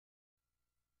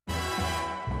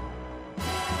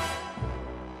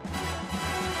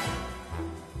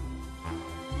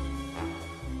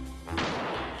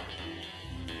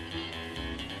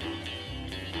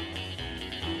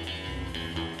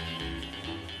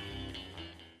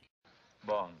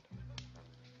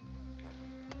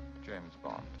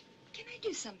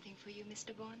something for you,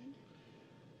 Mr. Bond?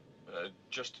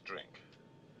 Just a drink.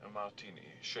 A martini,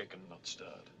 shaken, not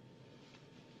stirred.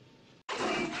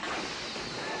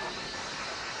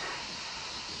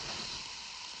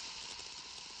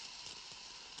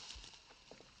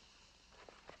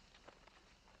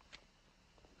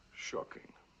 Shocking.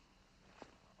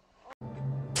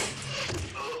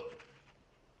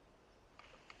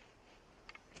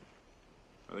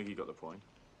 I think he got the point.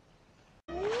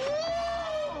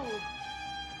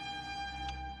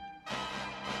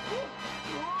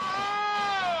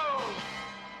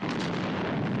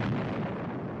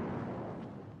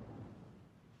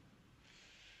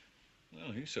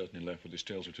 Well, he's certainly left with his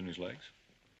tail between his legs.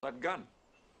 That gun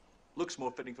looks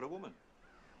more fitting for a woman.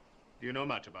 Do you know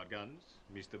much about guns,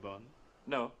 Mr. Bond?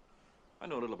 No, I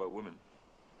know a little about women.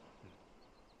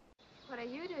 What are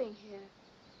you doing here?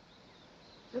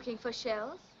 Looking for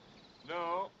shells?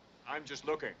 No, I'm just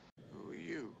looking. Who are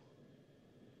you?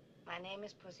 My name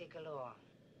is Pussy Galore.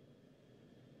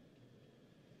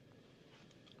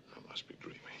 I must be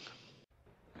dreaming.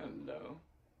 Hello.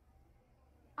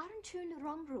 Aren't you in the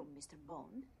wrong room, Mr.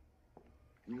 Bond?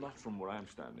 Not from where I'm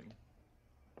standing.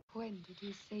 When did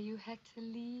you say you had to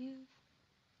leave?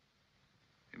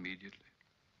 Immediately.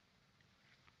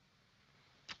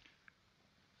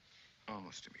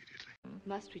 Almost immediately.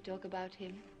 Must we talk about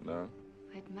him? No,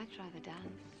 I'd much rather dance.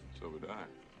 so would I.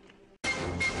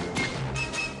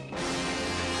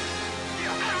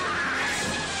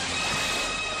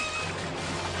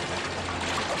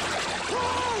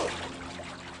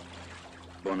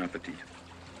 Bon appetit.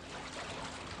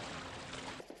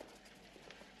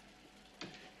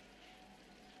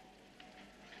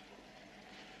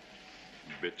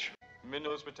 Bitch.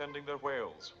 Minnows pretending they're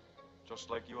whales. Just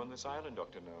like you on this island,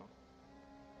 Dr. No.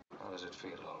 How does it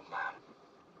feel, old man?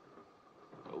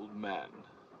 Old man.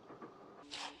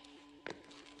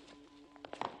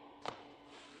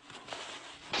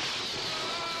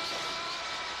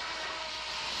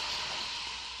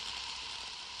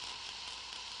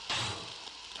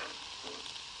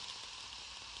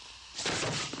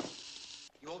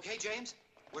 You okay, James?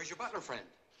 Where's your butler friend?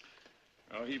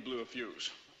 Oh, he blew a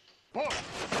fuse. Paul! What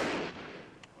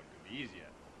could be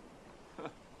easier?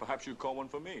 Perhaps you'd call one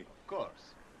for me. Of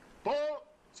course. Paul!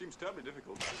 Seems terribly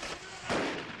difficult.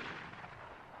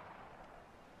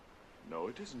 No,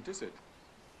 it isn't, is it?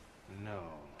 No.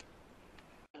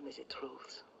 Is it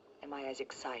truth? Am I as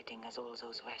exciting as all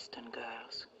those Western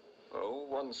girls? Oh,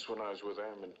 once when I was with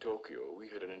Em in Tokyo, we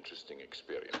had an interesting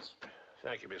experience.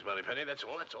 Thank you, Miss Moneypenny. That's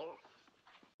all, that's all.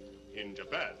 In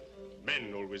Japan,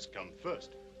 men always come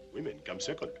first. Women come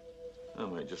second. I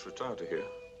might just retire to here.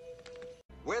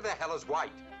 Where the hell is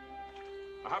White?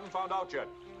 I haven't found out yet.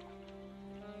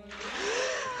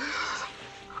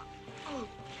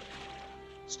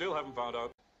 Still haven't found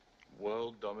out.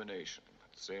 World domination.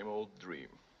 Same old dream.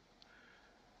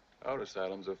 Our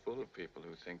asylums are full of people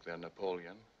who think they're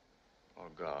Napoleon or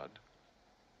God.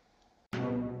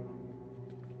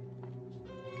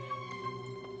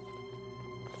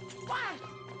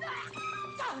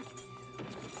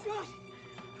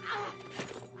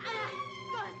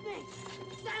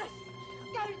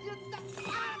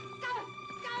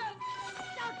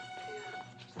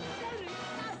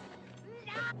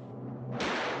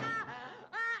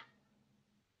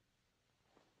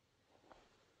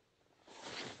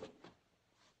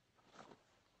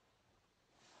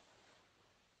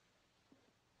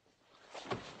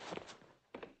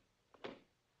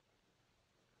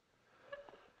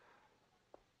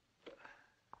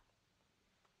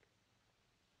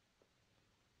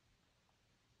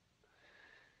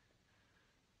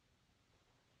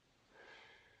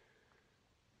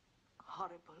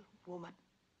 Horrible woman.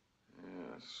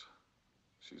 Yes.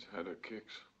 She's had her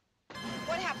kicks.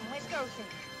 What happened? Where's Goldthink?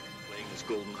 Playing his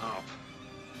golden harp.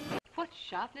 What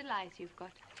sharp little eyes you've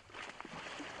got.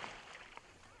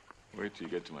 Wait till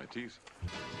you get to my teeth.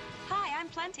 Hi, I'm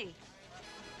Plenty.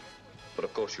 But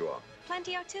of course you are.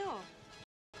 Plenty O'Toole.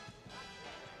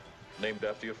 Named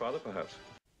after your father, perhaps?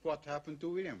 What happened to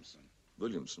Williamson?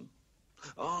 Williamson?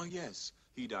 Oh, yes.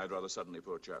 He died rather suddenly,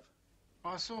 poor chap.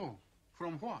 Ah, so?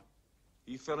 From what?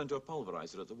 He fell into a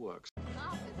pulverizer at the works. Do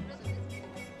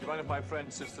you mind if my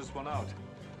friend sits this one out?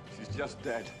 She's just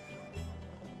dead.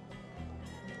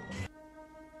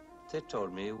 They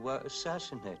told me you were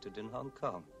assassinated in Hong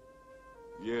Kong.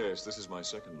 Yes, this is my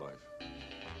second life.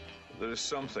 There is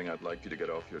something I'd like you to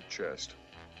get off your chest.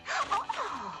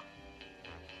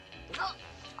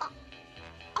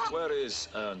 Where is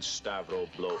Ernst Stavro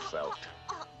Blofeld?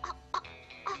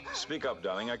 Speak up,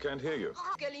 darling. I can't hear you.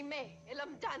 Galimé,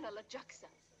 elamdana la jacksa.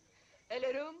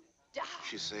 Elerum,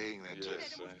 She's saying that.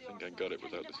 Yes, I think I got it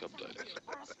without the subtitles.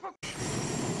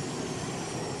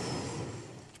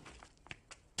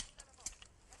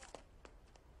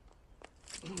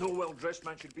 No well-dressed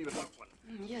man should be without one.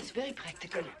 Yes, very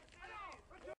practical.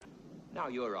 Now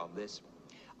you're on this.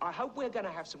 I hope we're going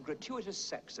to have some gratuitous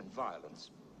sex and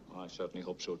violence. I certainly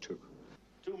hope so, too.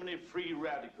 Too many free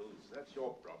radicals. That's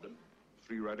your problem.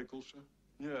 Free radicals, sir?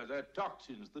 Yeah, they're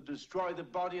toxins that destroy the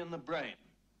body and the brain.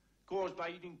 Caused by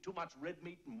eating too much red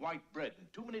meat and white bread and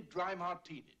too many dry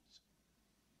martinis.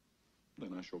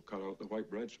 Then I shall cut out the white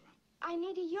bread, sir. I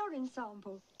need a urine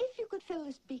sample. If you could fill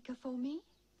this beaker for me.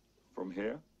 From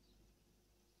here?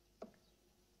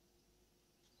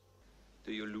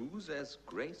 Do you lose as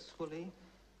gracefully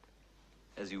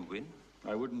as you win?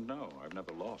 I wouldn't know. I've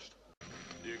never lost.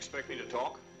 Do you expect me to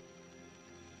talk?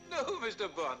 No,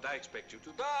 Mr. Bond, I expect you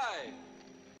to die.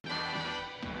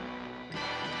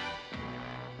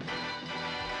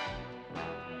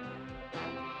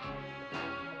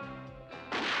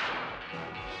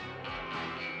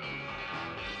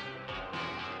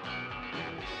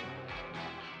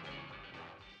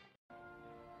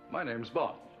 My name's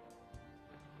Bond.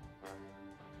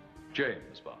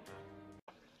 James Bond.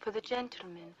 For the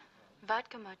gentleman,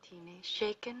 vodka martini,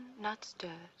 shaken, not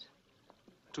stirred.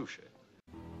 Touche.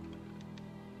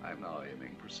 I'm now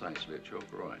aiming precisely at your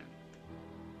groin.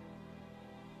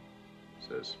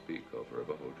 So speak or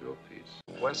forever hold your peace.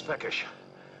 Where's Peckish?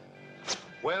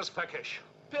 Where's Peckish?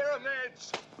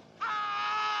 Pyramids!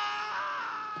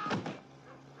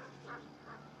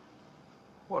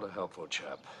 What a helpful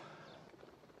chap.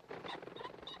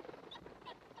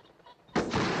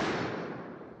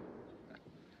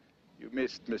 You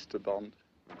missed, Mr. Bond.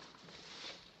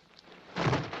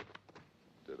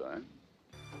 Did I?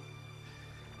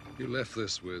 You left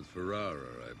this with Ferrara,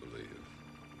 I believe.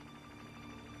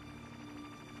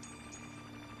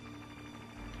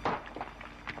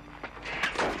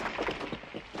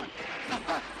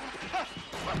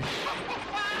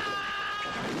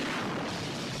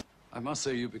 I must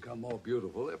say you become more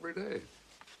beautiful every day.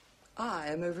 I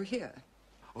am over here.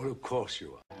 Oh, of course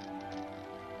you are.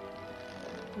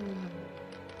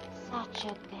 Such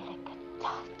a delicate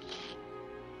touch.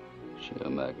 Sheer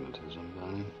magnetism,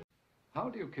 darling. How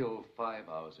do you kill 5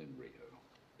 hours in Rio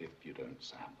if you don't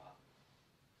samba?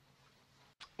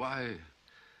 Why,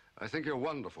 I think you're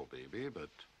wonderful, Bibi, but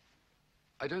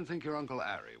I don't think your Uncle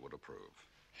Harry would approve.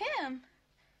 Him?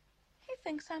 He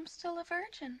thinks I'm still a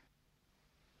virgin.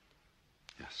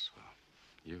 Yes, well,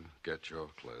 you get your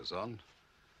clothes on.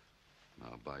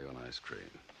 I'll buy you an ice cream.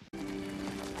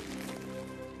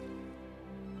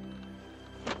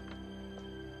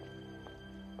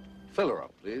 Fill her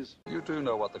up, please. You do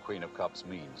know what the Queen of Cups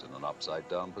means in an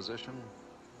upside-down position?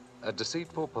 A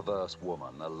deceitful, perverse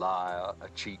woman, a liar, a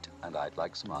cheat, and I'd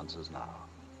like some answers now.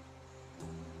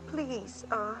 Please,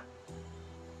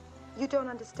 you don't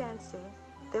understand, sir.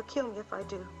 They'll kill me if I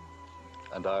do.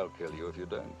 And I'll kill you if you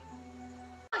don't.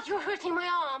 You're hurting my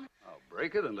arm. I'll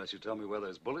break it unless you tell me where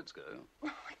those bullets go. No,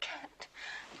 I can't.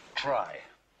 Try.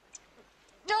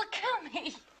 They'll kill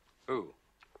me. Who?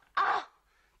 Ah!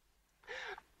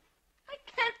 I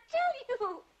can't tell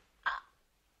you.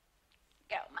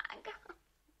 Go, Manga.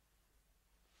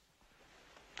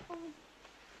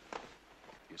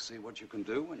 You see what you can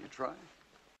do when you try?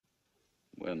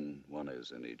 When one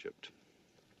is in Egypt,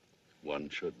 one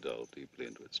should delve deeply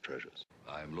into its treasures.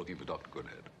 I'm looking for Dr.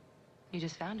 Goodhead. You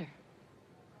just found her.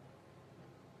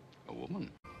 A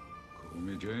woman. Call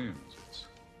me James. It's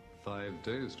 5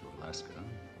 days to Alaska.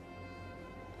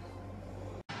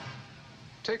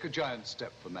 Take a giant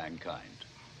step for mankind.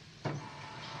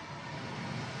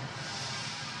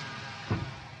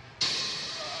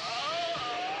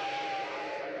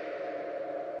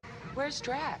 Where's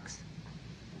Drax?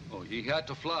 Oh, he had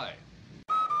to fly.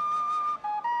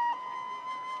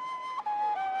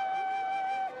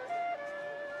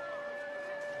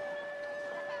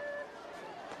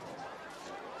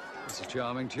 It's a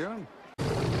charming tune.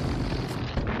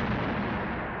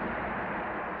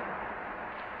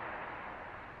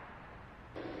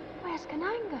 Where's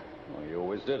Kananga? Well, he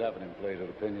always did have an inflated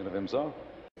opinion of himself.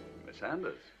 Miss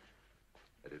Anders,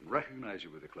 I didn't recognize you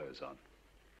with your clothes on.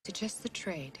 Suggest the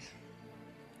trade.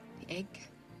 The egg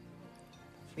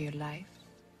for your life.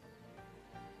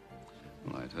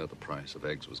 Well, I'd heard the price of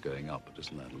eggs was going up, but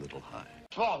isn't that a little high?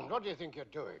 Bond, what do you think you're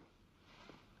doing?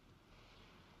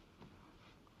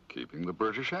 Keeping the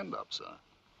British end up, sir.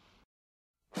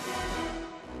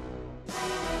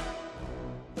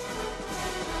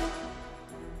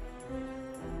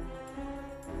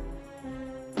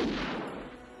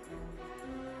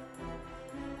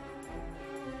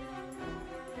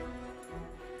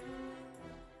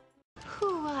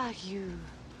 you?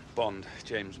 Bond,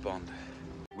 James Bond.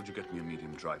 Would you get me a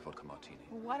medium dry vodka martini?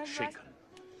 What advice? Shaken,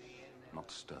 not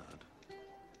stirred.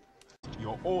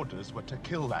 Your orders were to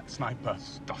kill that sniper.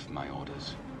 Stuff my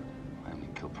orders. I only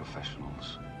kill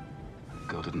professionals. The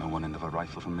girl didn't know one end of a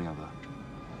rifle from the other.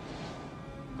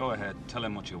 Go ahead, tell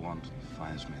him what you want. If he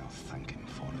fires me, I'll thank him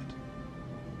for it.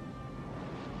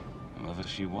 Whoever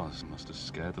she was must have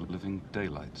scared the living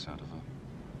daylights out of her.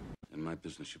 In my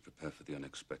business, you prepare for the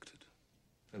unexpected.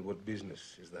 And what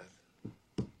business is that?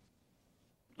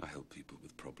 I help people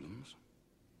with problems.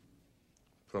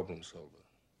 Problem solver.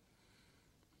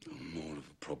 I'm more of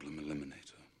a problem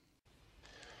eliminator.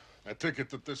 I take it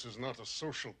that this is not a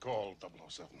social call,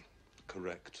 007.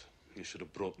 Correct. You should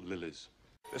have brought lilies.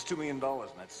 There's $2 million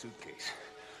in that suitcase.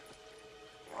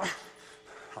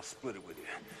 I'll split it with you.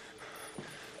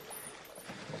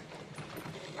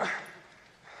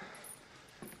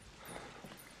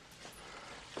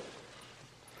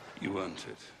 You earned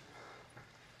it.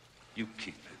 You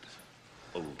keep it,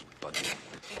 old buddy.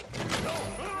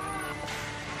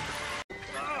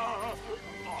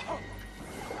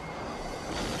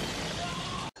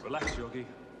 Relax, Yogi.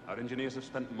 Our engineers have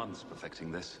spent months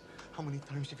perfecting this. How many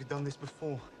times have you done this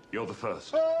before? You're the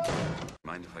first.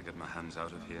 Mind if I get my hands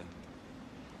out of here?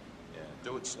 Yeah,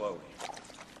 do it slowly.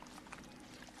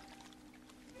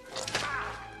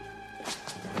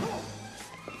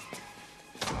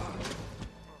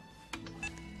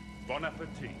 Bon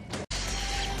appetit.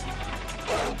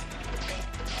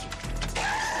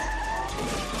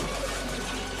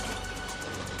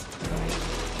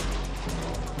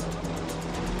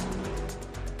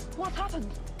 What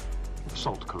happened?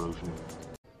 Salt corrosion.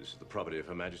 This is the property of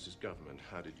Her Majesty's government.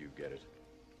 How did you get it?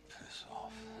 Piss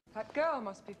off. That girl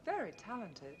must be very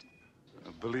talented.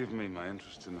 Believe me, my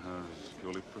interest in her is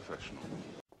purely professional.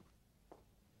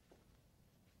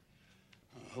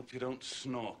 I hope you don't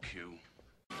snore, Q.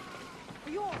 Are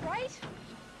you all right?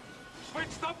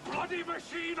 Switch the bloody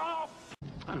machine off!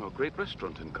 I know a great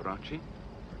restaurant in Karachi.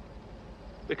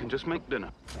 They can just make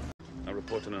dinner. I'll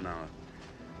report in an hour.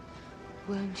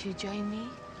 Won't you join me?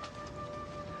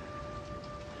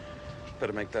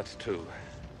 Better make that two.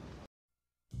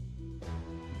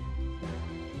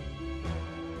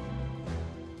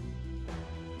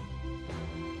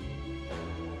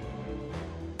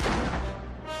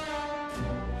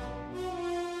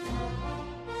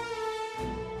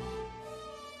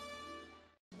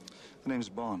 The name's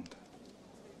Bond.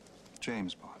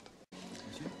 James Bond.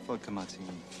 Vodka martini.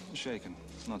 Shaken,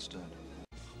 not stirred.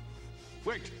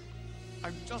 Wait!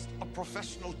 I'm just a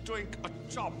professional doing a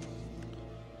job.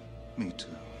 Me too.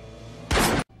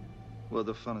 Well,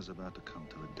 the fun is about to come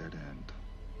to a dead end.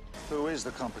 Who is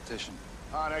the competition?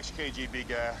 An ex-KGB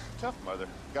guy. Tough mother.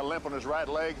 Got a limp on his right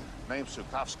leg. Name's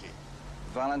Sukovsky.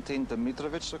 Valentin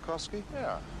Dmitrovich Sukovsky?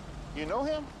 Yeah. You know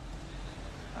him?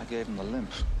 I gave him the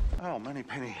limp. Oh, Manny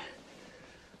Penny.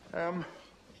 I'm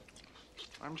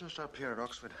just up here at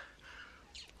Oxford,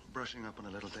 brushing up on a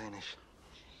little Danish.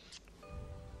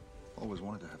 Always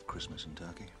wanted to have Christmas in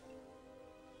Turkey.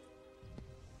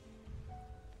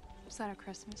 Is that a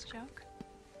Christmas joke?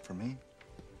 For me?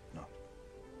 No.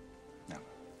 Never.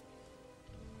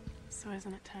 So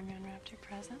isn't it time you unwrapped your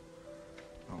present?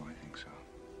 Oh, I think so.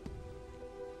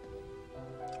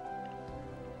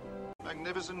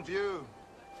 Magnificent view.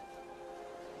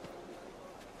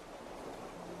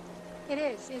 It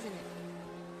is, isn't it?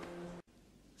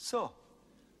 So,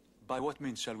 by what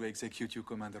means shall we execute you,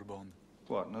 Commander Bond?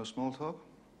 What, no small talk?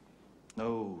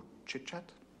 No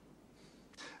chit-chat?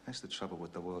 That's the trouble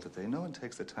with the world today. No one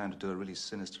takes the time to do a really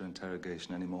sinister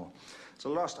interrogation anymore. It's a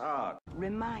lost art.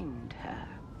 Remind her.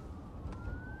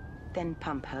 Then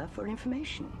pump her for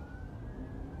information.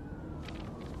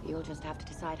 You'll just have to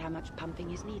decide how much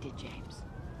pumping is needed, James.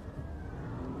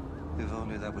 If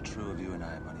only that were true of you and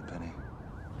I, Moneypenny.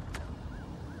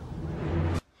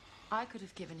 I could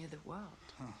have given you the world.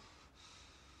 Huh.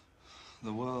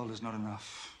 The world is not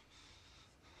enough.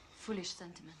 Foolish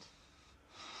sentiment.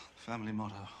 Family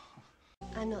motto.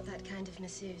 I'm not that kind of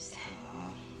masseuse.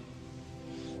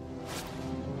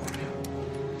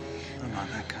 I'm not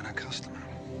that kind of customer.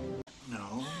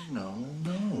 No, no,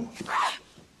 no.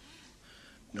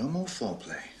 No more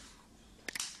foreplay.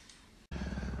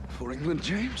 For England,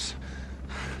 James?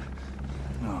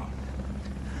 No.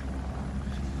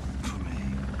 For me.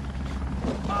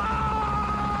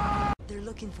 They're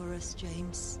looking for us,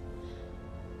 James.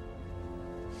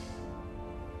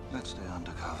 Let's stay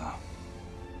undercover.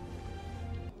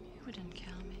 You wouldn't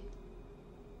kill me.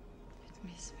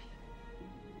 You'd miss me.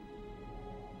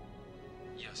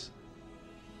 Yes.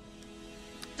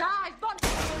 Dive, Bond!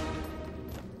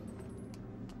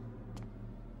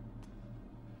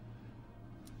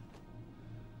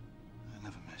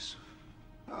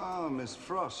 Miss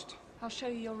Frost. I'll show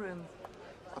you your room.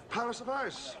 A palace of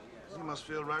ice. You must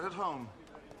feel right at home.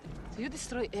 Do you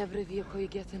destroy every vehicle you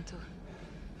get into?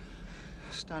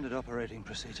 Standard operating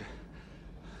procedure.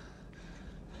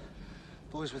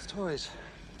 Boys with toys.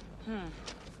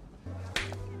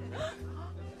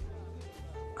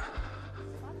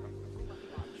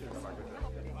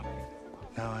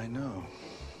 Now I know.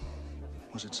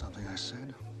 Was it something I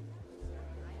said?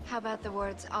 How about the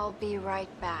words, "I'll be right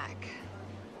back"?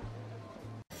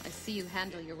 I see you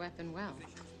handle your weapon well.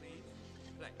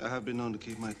 I have been known to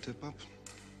keep my tip up.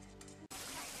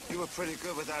 You were pretty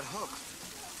good with that hook.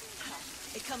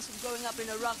 It comes from growing up in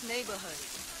a rough neighborhood.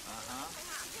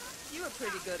 You were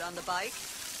pretty good on the bike.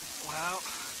 Well,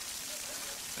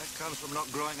 that comes from not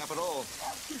growing up at all.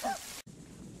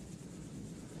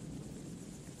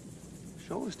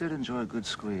 She always did enjoy a good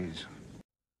squeeze.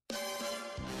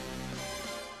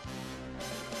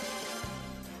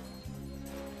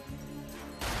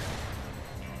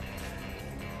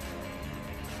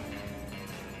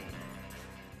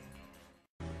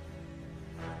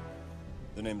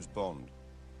 The name's Bond.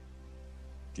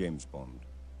 James Bond.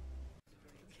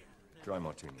 Dry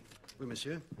martini. Oui,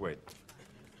 monsieur. Wait.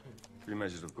 3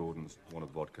 measures of Gordon's, 1 of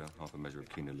vodka, half a measure of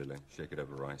quinoa lily, shake it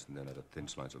over rice, and then add a thin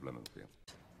slice of lemon peel.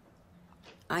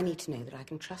 I need to know that I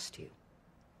can trust you.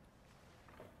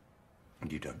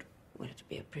 And you don't? Well, it'd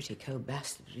be a pretty cold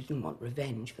bastard who didn't want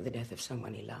revenge for the death of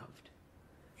someone he loved.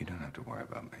 You don't have to worry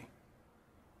about me.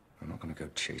 I'm not going to go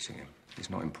chasing him. He's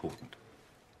not important.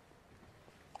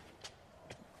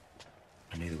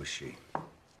 And neither was she.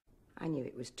 I knew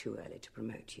it was too early to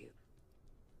promote you.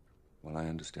 Well, I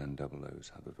understand double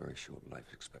O's have a very short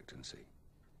life expectancy.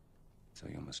 So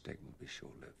your mistake will be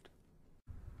short-lived.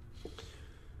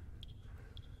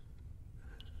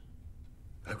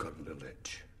 I've got a little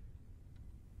itch.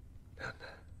 Down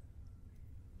there.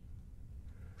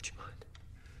 Would you mind?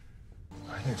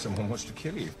 I think someone wants to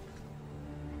kill you.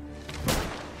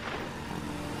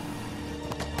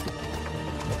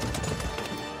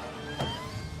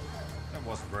 That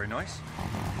wasn't very nice.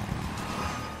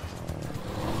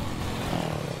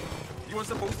 You weren't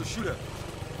supposed to shoot her.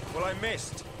 Well, I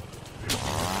missed.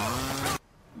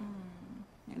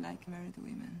 You like married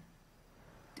women,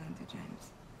 don't you,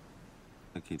 James?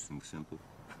 That keeps things simple.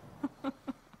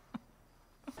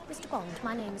 Mr. Bond,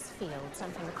 my name is Fields.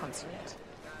 I'm from the consulate.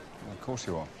 Well, of course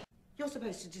you are. You're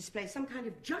supposed to display some kind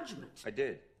of judgment. I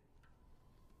did.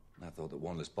 I thought that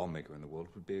one less bomb maker in the world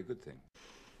would be a good thing.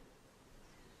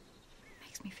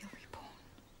 Makes me feel reborn.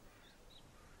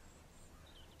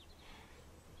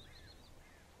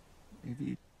 If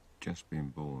you'd just been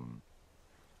born,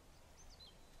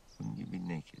 wouldn't you be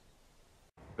naked?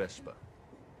 Vesper.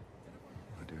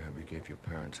 I do hope you gave your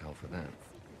parents hell for that.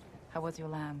 How was your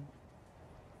lamb?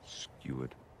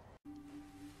 Skewered.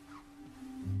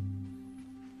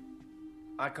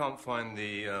 I can't find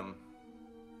the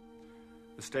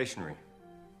stationery.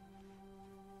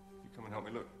 You come and help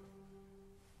me look.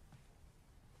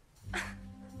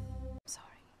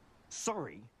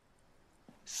 Sorry?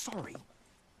 Sorry?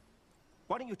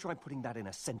 Why don't you try putting that in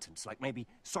a sentence, like maybe,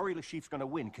 sorry Le Chiffre's gonna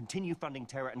win, continue funding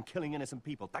terror and killing innocent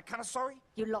people. That kind of sorry?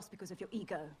 You lost because of your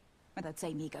ego, and that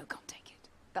same ego can't take it.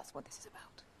 That's what this is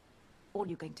about. All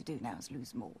you're going to do now is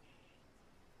lose more.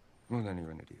 Well, then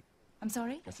you're an idiot. I'm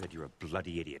sorry? I said you're a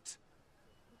bloody idiot.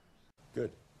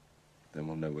 Good. Then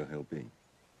we'll know where he'll be. Do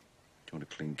you want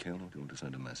a clean kill, or do you want to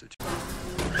send a message?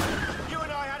 You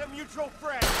and I had a mutual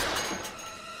friend!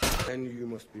 And you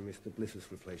must be Mr.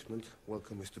 Bliss's replacement.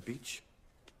 Welcome, Mr. Beach.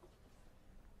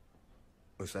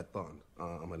 Or is that Bond?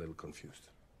 I'm a little confused.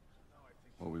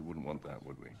 Well, we wouldn't want that,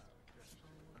 would we?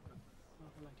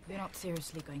 We're not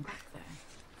seriously going back there.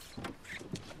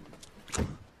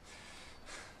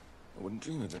 I wouldn't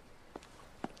dream of it.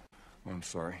 Well, I'm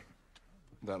sorry.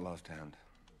 That last hand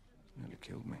nearly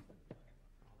killed me.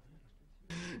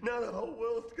 Now the whole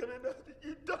world's gonna know that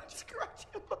you died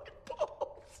scratching my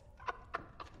balls.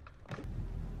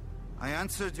 I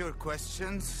answered your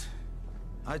questions.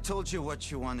 I told you what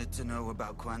you wanted to know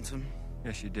about Quantum.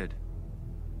 Yes, you did.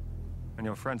 And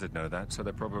your friends would know that, so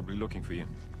they're probably looking for you.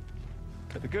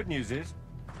 But the good news is,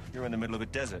 you're in the middle of a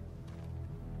desert.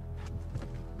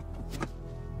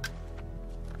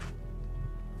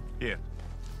 Here.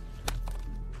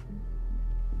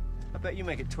 I bet you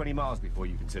make it 20 miles before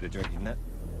you consider drinking that.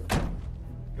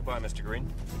 Goodbye, Mr.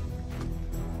 Green.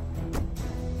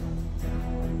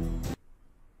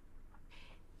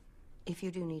 If you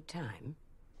do need time...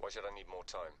 Why should I need more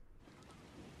time?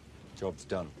 Job's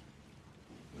done.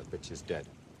 The bitch is dead.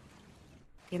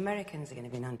 The Americans are going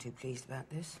to be none too pleased about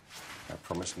this. I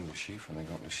promised them Le Chiffre, and they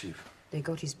got Le Chiffre. They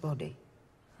got his body.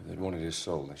 If they'd wanted his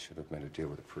soul, they should have made a deal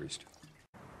with a priest.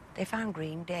 They found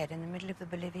Green dead in the middle of the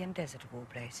Bolivian desert of all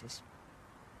places.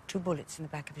 2 bullets in the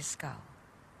back of his skull.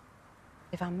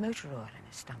 They found motor oil in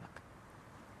his stomach.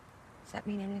 Does that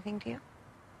mean anything to you?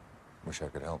 Wish I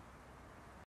could help.